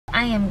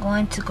I am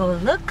going to go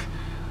look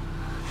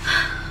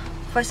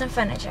for some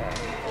furniture.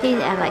 He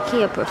act like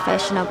he a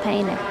professional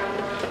painter.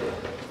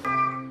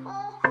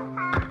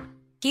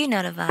 You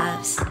know the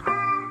vibes.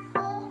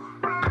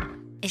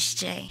 It's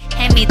Jay.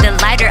 Hand me the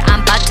lighter,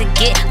 I'm about to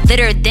get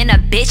litter than a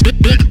bitch.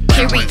 Big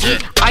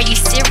period. Are you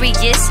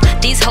serious?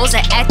 These hoes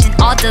are acting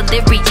all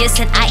delirious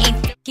and I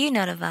ain't. You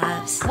know the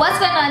vibes. What's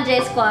going on,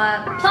 J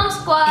Squad? Plum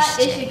Squad,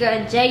 it's your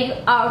girl Jay. You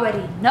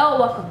already know.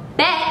 Welcome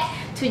back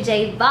to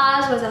J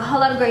Vibes. There's a whole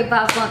lot of great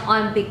vibes going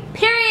on. Big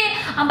period.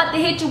 I'm about to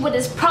hit you with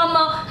this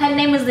promo. Her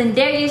name is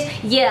Lendairis.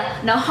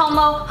 Yeah, no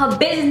homo. Her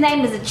business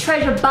name is the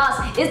Treasure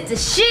Box. It's the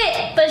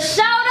shit. For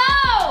shout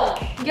out.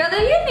 Girl,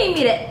 if you need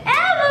me to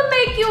ever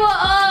make you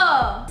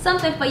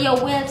something for your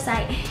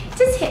website,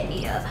 just hit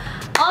me up.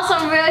 On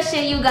some real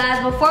shit, you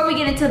guys, before we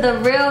get into the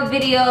real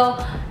video,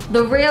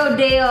 the real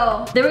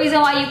deal, the reason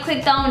why you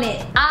clicked on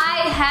it,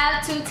 I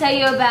have to tell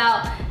you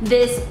about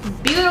this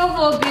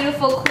beautiful,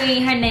 beautiful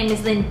queen. Her name is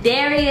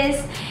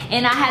Lendairis,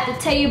 and I have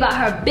to tell you about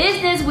her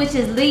business, which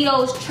is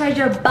Leo's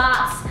Treasure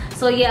Box.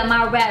 So yeah,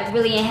 my rap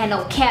really ain't had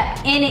no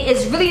cap in it.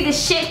 It's really the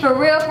shit for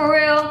real, for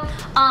real.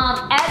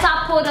 As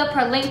I pulled up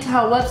her link to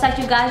her website,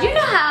 you guys, you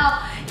know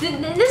how, this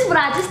is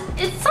what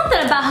it's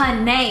something about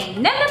her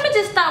name. Now let me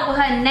just start with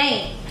her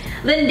name.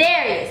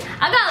 Lendairis.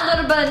 I got a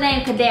little brother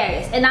named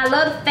Kadarius, and I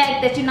love the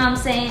fact that, you know what I'm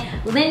saying,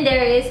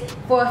 Lendairis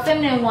for a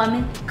feminine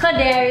woman,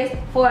 Kadarius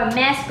for a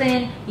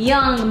masculine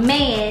young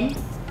man.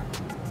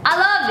 I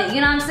love it,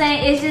 you know what I'm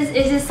saying?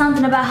 It's just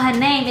something about her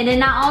name, and then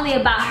not only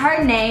about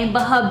her name,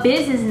 but her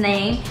business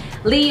name,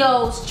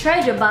 Leo's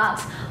Treasure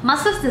Box. My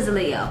sister's a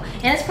Leo,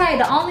 and it's probably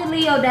the only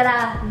Leo that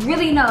I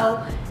really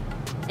know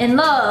and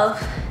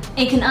love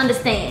and can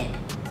understand,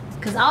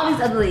 because all these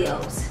other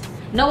Leos,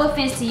 no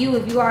offense to you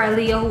if you are a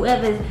Leo,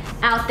 whoever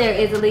out there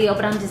is a Leo,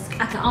 but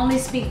I can only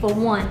speak for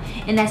one,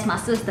 and that's my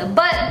sister.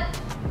 But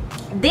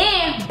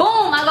then,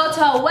 boom, I go to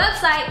her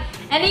website,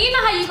 and then you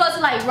know how you go to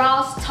like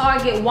Ross,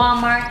 Target,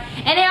 Walmart,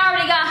 and they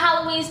already got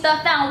Halloween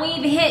stuff out. We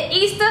even hit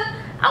Easter.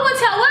 I went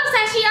to her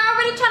website, she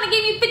already trying to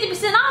give me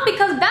 50% off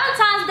because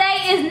Valentine's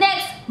Day is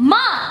next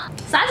month.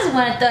 So I just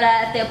want to throw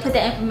that out there, put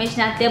that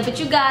information out there. But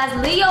you guys,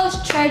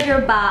 Leo's Treasure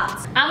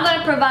Box, I'm going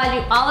to provide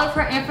you all of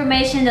her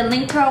information, the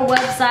link to her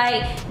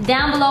website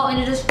down below in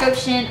the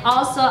description.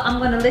 Also, I'm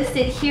going to list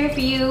it here for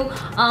you.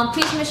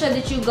 Please make sure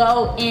that you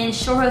go and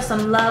show her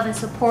some love and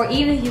support,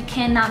 even if you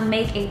cannot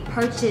make a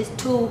purchase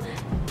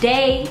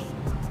today.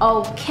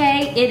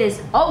 Okay, it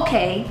is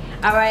okay.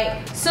 All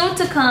right, soon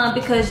to come,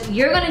 because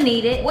you're gonna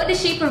need it. What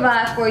does she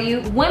provide for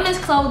you? Women's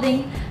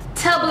clothing,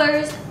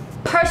 tumblers,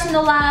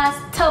 personalized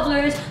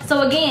tumblers.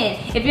 So again,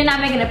 if you're not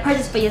making a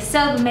purchase for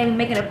yourself, but maybe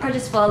making a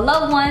purchase for a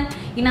loved one,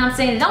 you know what I'm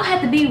saying? It don't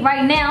have to be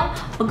right now,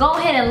 but go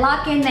ahead and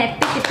lock in that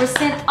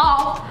 50%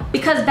 off,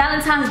 because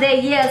Valentine's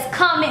Day, yeah, is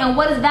coming. And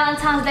what is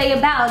Valentine's Day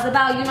about? It's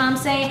about, you know what I'm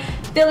saying,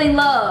 feeling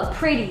love,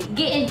 pretty,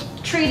 getting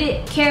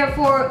treated, cared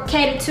for,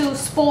 catered to,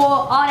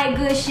 spoiled, all that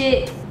good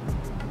shit.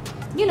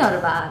 You know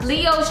the vibes.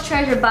 Leo's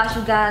Treasure Box,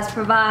 you guys,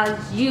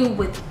 provides you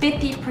with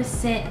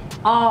 50%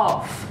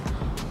 off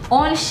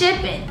on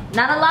shipping.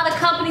 Not a lot of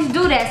companies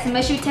do that, so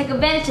make sure you take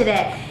advantage of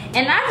that.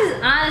 And I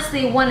just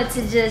honestly wanted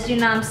to just, you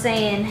know what I'm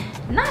saying,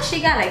 now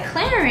she got a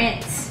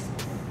clearance.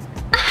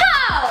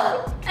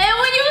 Oh! And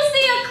when you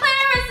see a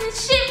clearance and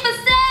shit for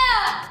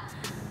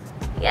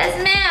sale, yes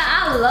man,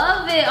 I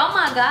love it. Oh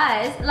my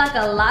god, it's like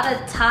a lot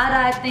of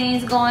tie-dye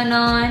things going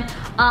on.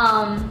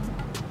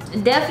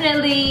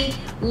 Definitely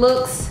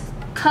looks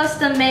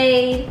custom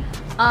made.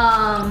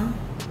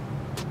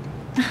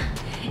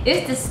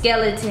 It's the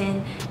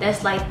skeleton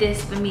that's like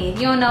this for me. If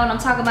you don't know what I'm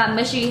talking about,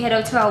 make sure you head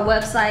over to our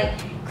website,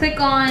 click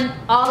on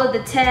all of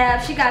the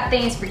tabs. She got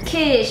things for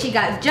kids, she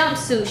got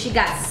jumpsuits, she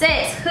got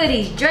sets,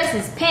 hoodies,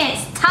 dresses,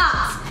 pants,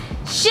 tops.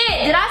 Shit,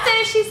 did I say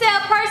that she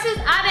sell purses?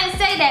 I didn't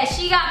say that.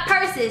 She got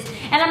purses,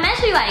 and I'm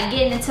actually like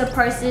getting into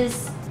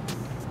purses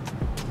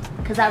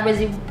because I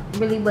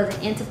really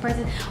wasn't into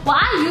purses. Well,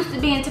 I used to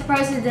be into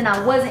purses, then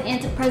I wasn't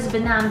into purses,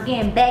 but now I'm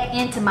getting back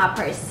into my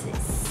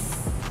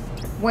purses,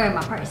 wearing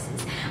my purses.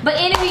 But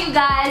anyway, you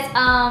guys,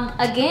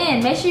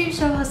 again, make sure you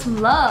show her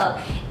some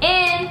love.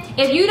 And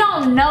if you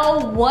don't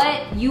know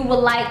what you would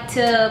like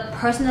to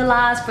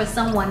personalize for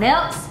someone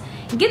else,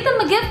 get them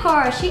a gift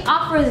card. She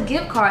offers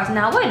gift cards.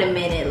 Now wait a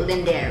minute,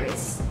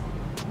 Lendairis,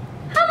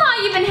 how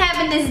long you been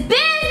having this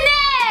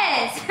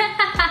business?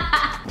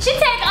 She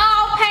take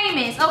all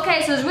payments.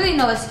 Okay, so there's really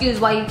no excuse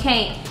why you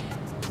can't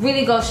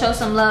really go show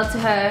some love to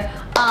her.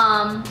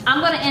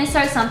 I'm gonna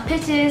insert some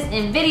pictures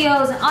and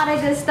videos and all that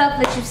good stuff,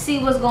 let you see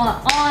what's going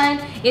on.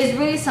 It's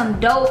really some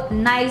dope,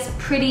 nice,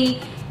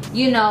 pretty,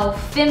 you know,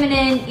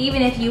 feminine.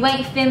 Even if you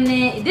ain't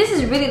feminine, this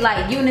is really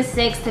like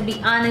unisex, to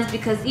be honest,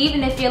 because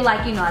even if you're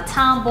like, you know, a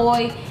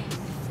tomboy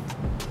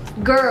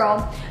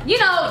girl, you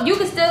know, you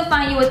can still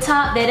find you a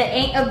top that it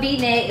ain't a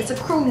V-neck, it's a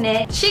crew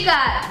neck. She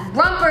got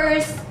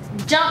rumpers,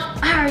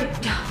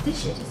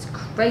 this shit is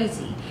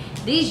crazy.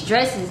 These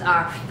dresses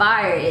are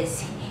fire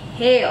as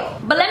hell.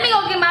 But let me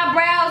go get my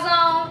brows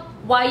on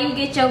while you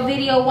get your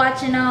video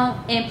watching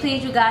on. And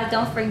please, you guys,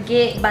 don't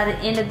forget, by the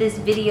end of this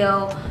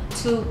video,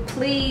 to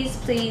please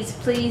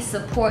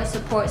support,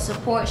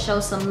 show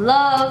some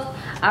love.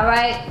 All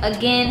right,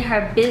 again,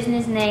 her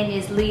business name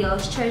is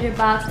Leo's Treasure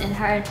Box, and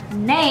her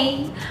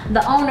name,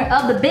 the owner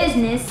of the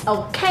business,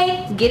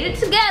 okay, get it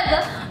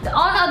together, the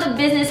owner of the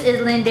business is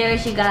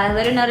Lendairis. You guys,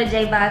 let her know that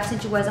J Vibe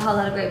sent you. There's a whole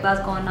lot of great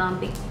vibes going on,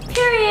 big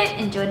period.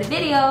 Enjoy the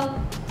video.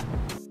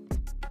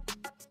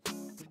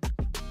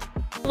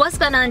 What's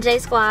going on, J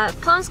Squad,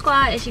 Plum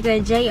Squad? It's your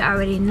girl Jay. You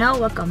already know.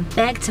 Welcome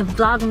back to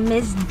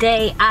Vlogmas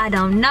Day I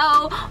don't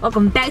know.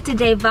 Welcome back to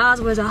J Vibes,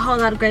 where there's a whole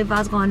lot of great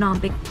vibes going on,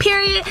 big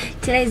period.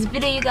 Today's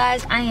video, you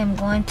guys, I am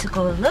going to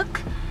go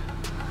look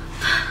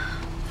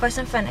for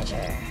some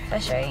furniture.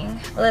 Frustrating,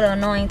 a little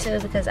annoying too,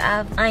 because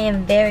I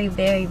am very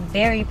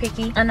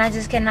picky, and I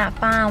just cannot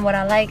find what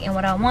I like and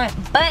what I want.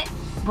 But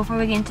before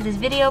we get into this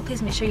video,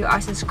 please make sure you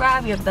are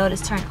subscribed, your bell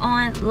is turned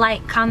on,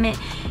 like, comment,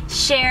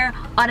 share,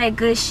 all that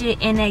good shit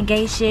and that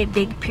gay shit,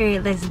 big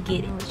period. Let's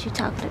get it. What you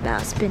talking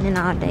about spending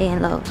all day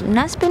in Lowe's? We're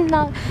not spending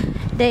all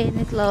day in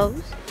this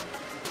Lowe's.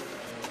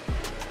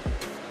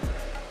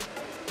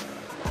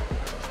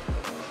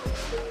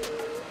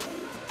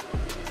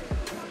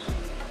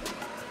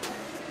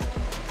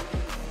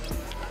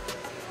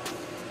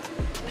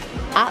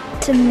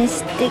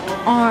 Optimistic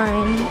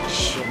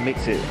orange.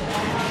 Mix it.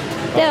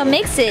 They'll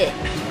mix it.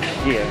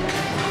 Yeah.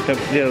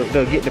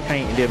 They'll get the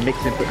paint and they'll mix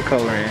it and put the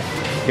color in.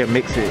 They'll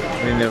mix it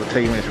and then they'll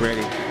tell you when it's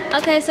ready.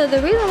 Okay, so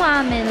the reason why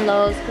I'm in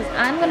Lowe's, because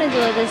I'm gonna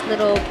do this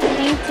little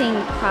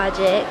painting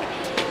project.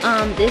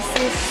 This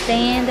is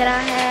stand that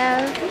I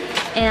have,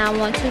 and I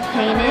want to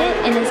paint it,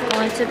 and it's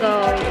going to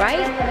go right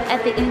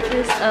at the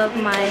entrance of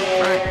my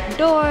front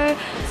door,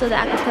 so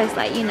that I can place,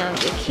 like, you know,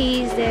 the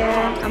keys there.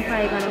 I'm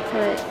probably gonna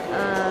put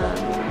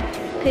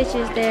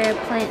pictures there,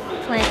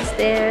 plants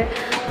there.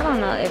 I don't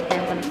know if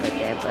I'm gonna put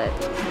there, but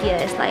yeah,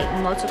 it's like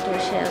multiple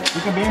shelves.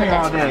 We can be here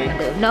all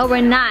day. No,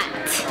 we're not.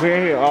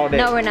 We're here all day.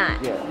 No, we're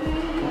not. Yeah.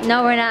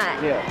 No, we're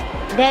not. Yeah.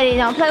 Daddy,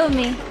 don't play with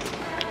me.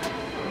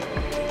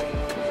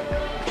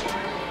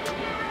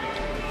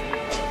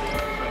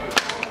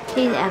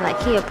 He act like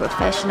he a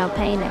professional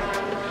painter.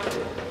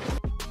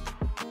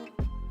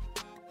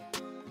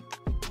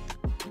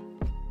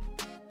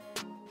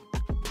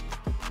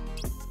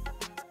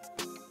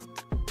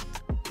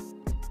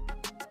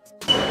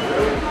 So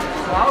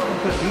I was gonna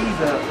put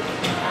these up.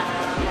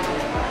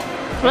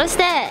 What's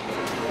that?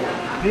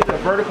 These are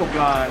vertical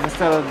blinds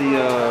instead of the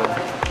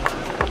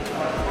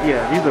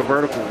yeah, these are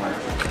vertical ones.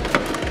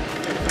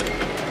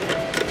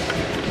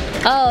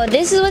 Oh,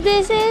 this is what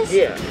this is?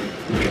 Yeah.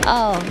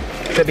 Oh.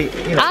 To be,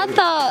 you know, I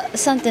thought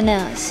something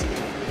else.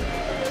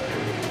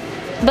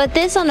 But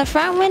this on the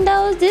front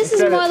windows, this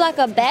is more like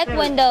a back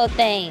window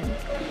thing.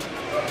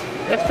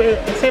 That's fair.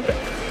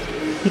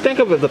 You think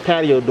of it as a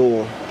patio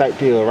door type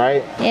deal,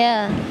 right?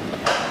 Yeah.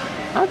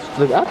 I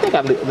think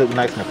I look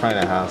nice in the front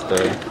of the house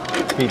though.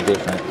 Be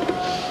different.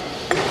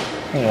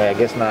 Anyway, I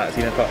guess not. So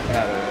you didn't talk me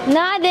out of it.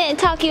 No, I didn't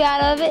talk you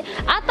out of it.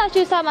 I thought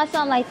you was talking about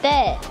something like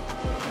that.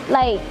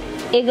 Like,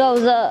 it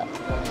goes up.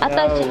 I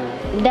thought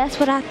you, that's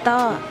what I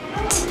thought.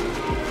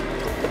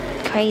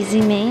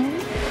 Crazy man.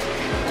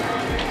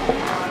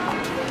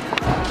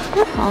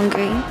 I'm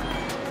hungry.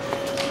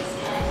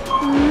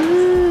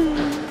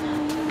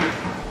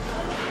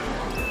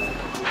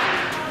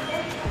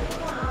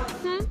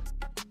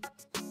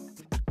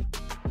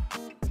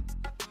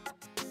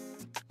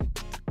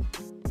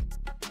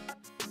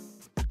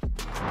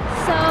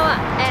 So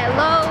at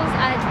Lowe's,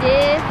 I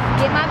did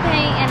get my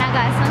paint, and I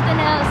got something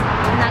else.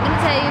 I'm not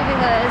gonna tell you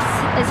because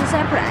it's a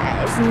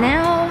surprise.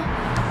 Now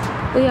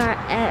we are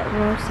at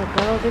Room to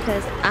Go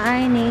because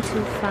I need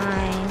to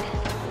find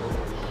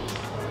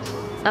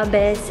a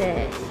bed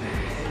set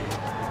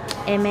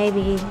and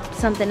maybe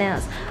something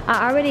else.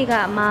 I already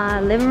got my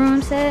living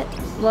room set.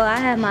 Well, I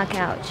have my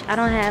couch. I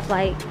don't have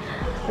like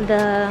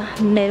the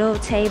middle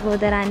table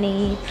that I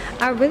need.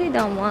 I really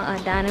don't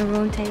want a dining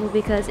room table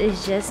because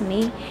it's just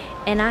me,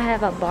 and I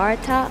have a bar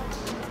top,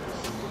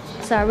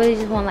 so I really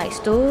just want like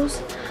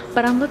stools.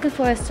 But I'm looking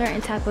for a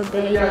certain type of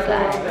bed, you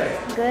guys.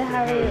 Good,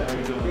 how are you?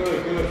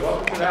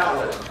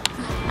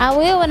 I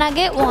will when I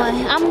get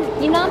one. I'm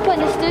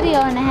putting a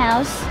studio in the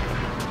house.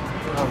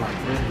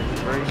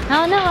 I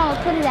don't know, I'll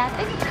put it out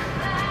there.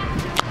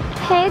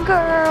 Hey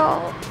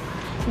girl,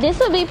 this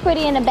would be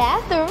pretty in the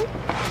bathroom.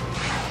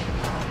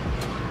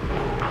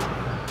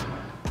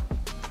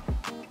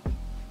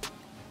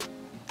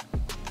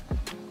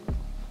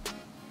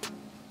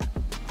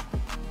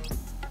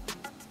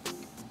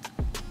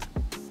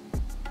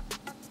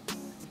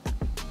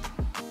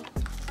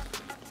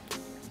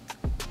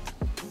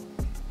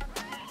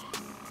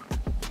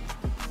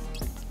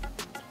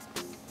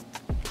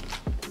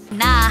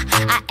 Nah,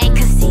 I ain't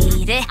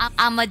conceited.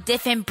 I'm a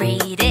different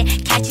breed.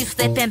 Catch you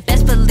slipping,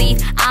 best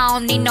believe I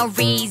don't need no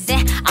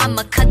reason.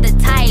 I'ma cut the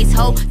ties,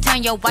 ho.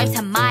 Turn your wife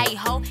to my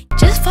hoe.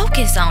 Just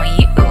focus on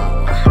you,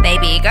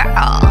 baby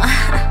girl.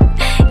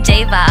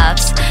 J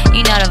Vibes,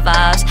 you know the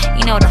vibes.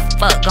 You know what the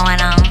fuck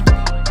going on.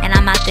 And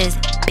I'm out this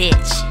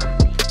bitch.